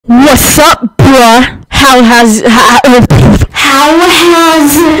What's up, bruh? How has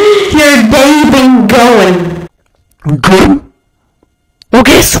your day been going? Good. Well,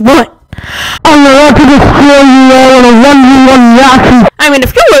 guess what? I'm about to destroy you all in a 1v1 Yahoo.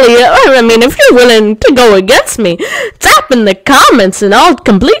 If you're willing to go against me, tap in the comments and I'll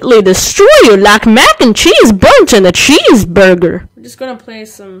completely destroy you like mac and cheese brunch and a cheeseburger. We're just gonna play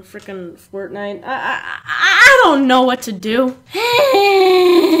some freaking Fortnite. I don't know what to do.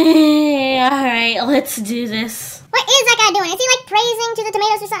 Alright, let's do this. What is that guy doing? Is he like praising to the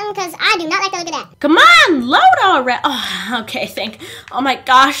tomatoes or something? Because I do not like the look of that. Come on, load already. Oh, okay, oh my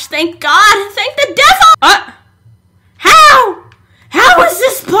gosh, thank God, thank the devil! How? How is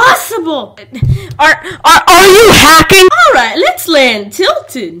this possible? Are you hacking? Alright, let's land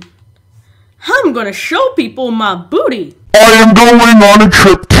tilted. I'm gonna show people my booty. I am going on a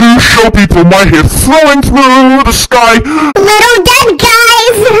trip to show people my hips flowing through the sky. Little dead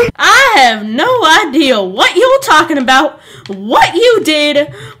guys! I have no idea what you're talking about, what you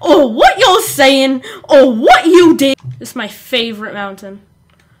did, or what you're saying, or what you did. This is my favorite mountain.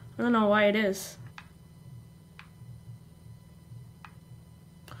 I don't know why it is.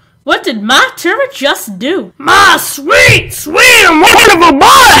 What did my turret just do? My sweet and wonderful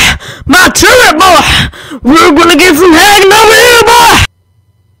boy! My turret boy! We're gonna get some hanging over here, boy!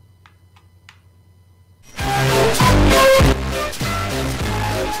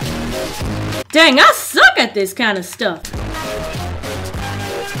 Dang, I suck at this kind of stuff.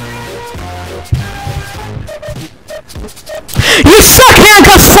 You suck,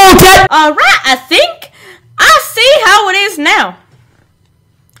 handcuff Fortnite! Alright, I think I see how it is now.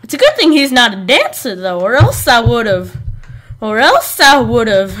 It's a good thing he's not a dancer, though, or else I would've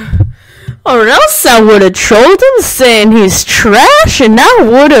trolled him saying he's trash, and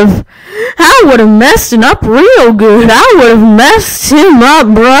I would've messed him up real good. I would've messed him up,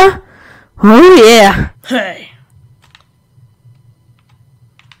 bruh. Oh yeah. Hey.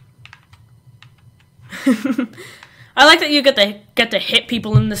 I like that you get to hit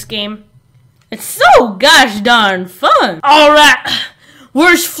people in this game. It's so gosh darn fun. Alright.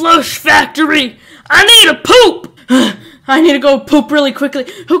 Where's Flush Factory? I need a poop! I need to go poop really quickly.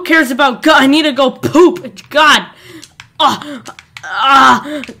 Who cares about God? I need to go poop. God.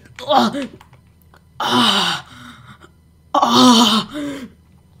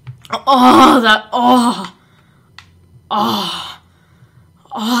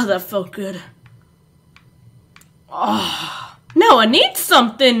 That felt good. No, I need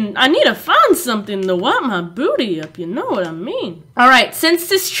something. I need to find something to wipe my booty up. You know what I mean? Alright, since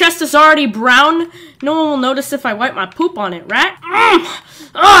this chest is already brown, no one will notice if I wipe my poop on it, right?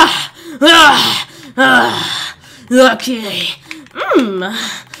 Okay.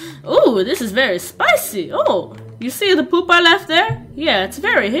 Ooh, this is very spicy. Oh, you see the poop I left there? Yeah, it's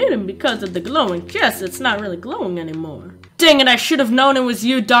very hidden because of the glowing chest. It's not really glowing anymore. Dang it, I should have known it was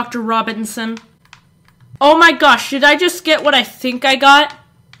you, Dr. Robinson. Oh my gosh, did I just get what I think I got?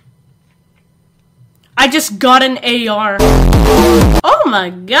 I just got an AR. Oh my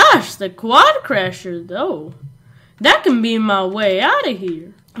gosh, the quad crasher though. That can be my way out of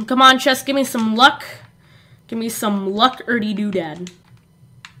here. Come on, chest, give me some luck. Give me some luck-erty-doodad.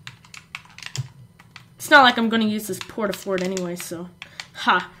 It's not like I'm gonna use this port-a-fort anyway, so.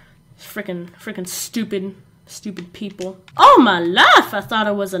 Ha. Frickin' stupid people. Oh my life, I thought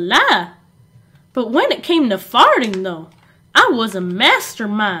it was a lie. But when it came to farting, though, I was a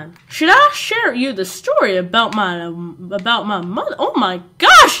mastermind. Should I share you the story about my mother? Oh my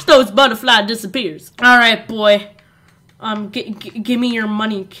gosh, those butterfly disappears. All right, boy. Give me your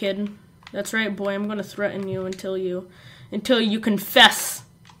money, kid. That's right, boy. I'm gonna threaten you until you confess.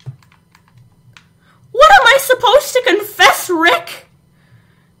 What am I supposed to confess, Rick?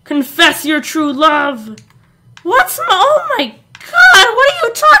 Confess your true love. Oh my God, what are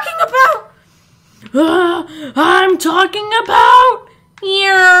you talking about? I'm talking about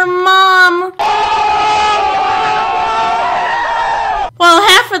your mom. Well,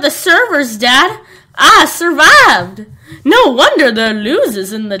 half of the servers, Dad. I survived. No wonder they're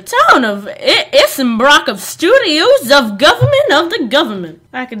losers in the town of Isenbrock of Studios of Government of the Government.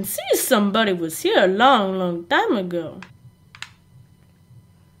 I can see somebody was here a long time ago.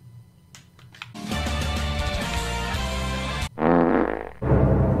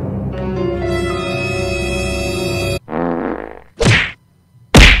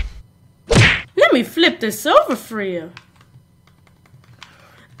 Let me flip this over for you.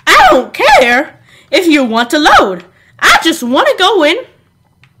 I don't care if you want to load. I just want to go in.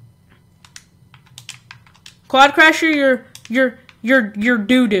 Quad crasher, you're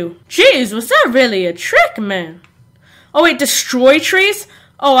doo-doo. Jeez, was that really a trick, man? Oh wait, destroy trees?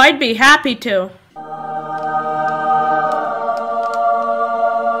 Oh, I'd be happy to.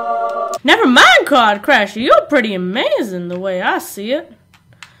 Never mind, Card Crasher. You're pretty amazing the way I see it.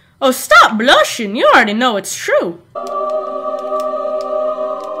 Oh, stop blushing. You already know it's true.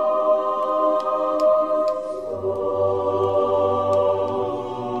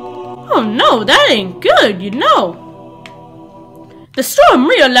 Oh no, that ain't good, you know. The storm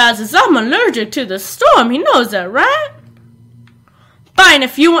realizes I'm allergic to the storm. He knows that, right? Fine,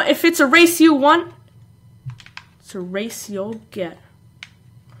 if it's a race you want, it's a race you'll get.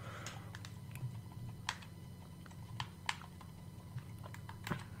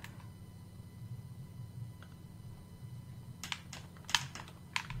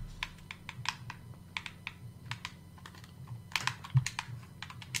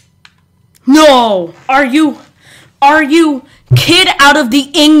 No! Are you kid out of the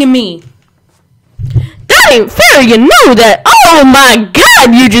ing-me? That ain't fair, you know that. Oh my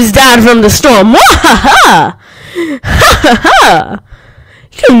god, you just died from the storm. Wahaha! Ha ha ha!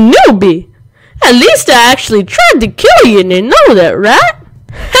 You newbie! At least I actually tried to kill you and you know that, right?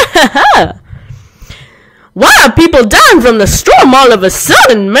 Ha ha ha! Why are people dying from the storm all of a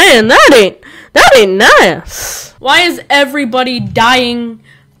sudden, man? That ain't nice. Why is everybody dying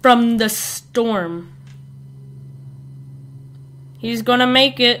from the storm? He's gonna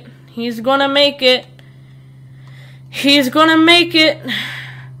make it. He's gonna make it. He's gonna make it.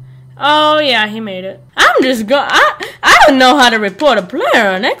 Oh yeah, he made it. I don't know how to report a player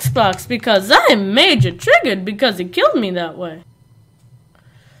on Xbox because I am major triggered because he killed me that way.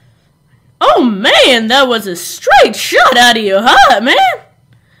 Oh man, that was a straight shot out of your heart, man.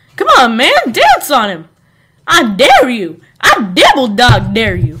 Come on, man, dance on him. I dare you. I double dog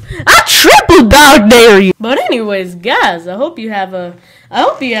dare you. I triple dog dare you. But anyways, guys, I hope you have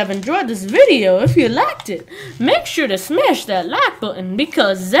enjoyed this video. If you liked it, make sure to smash that like button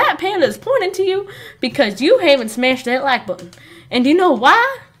because that panda is pointing to you because you haven't smashed that like button. And you know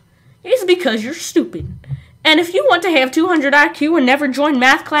why? It's because you're stupid. And if you want to have 200 IQ and never join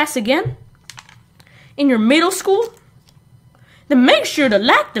math class again in your middle school, then make sure to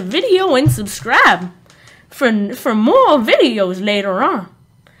like the video and subscribe for more videos later on.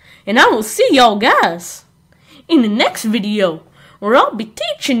 And I will see y'all guys in the next video where I'll be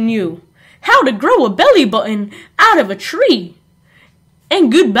teaching you how to grow a belly button out of a tree.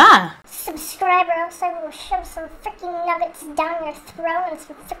 And goodbye. Subscribe or else I will shove some freaking nuggets down your throat and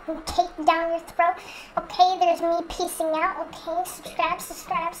some freaking cake down your throat. Okay, there's me peacing out. Okay, subscribe,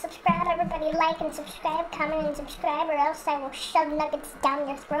 subscribe, subscribe. Everybody like and subscribe, comment and subscribe or else I will shove nuggets down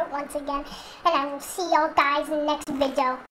your throat once again. And I will see y'all guys in the next video.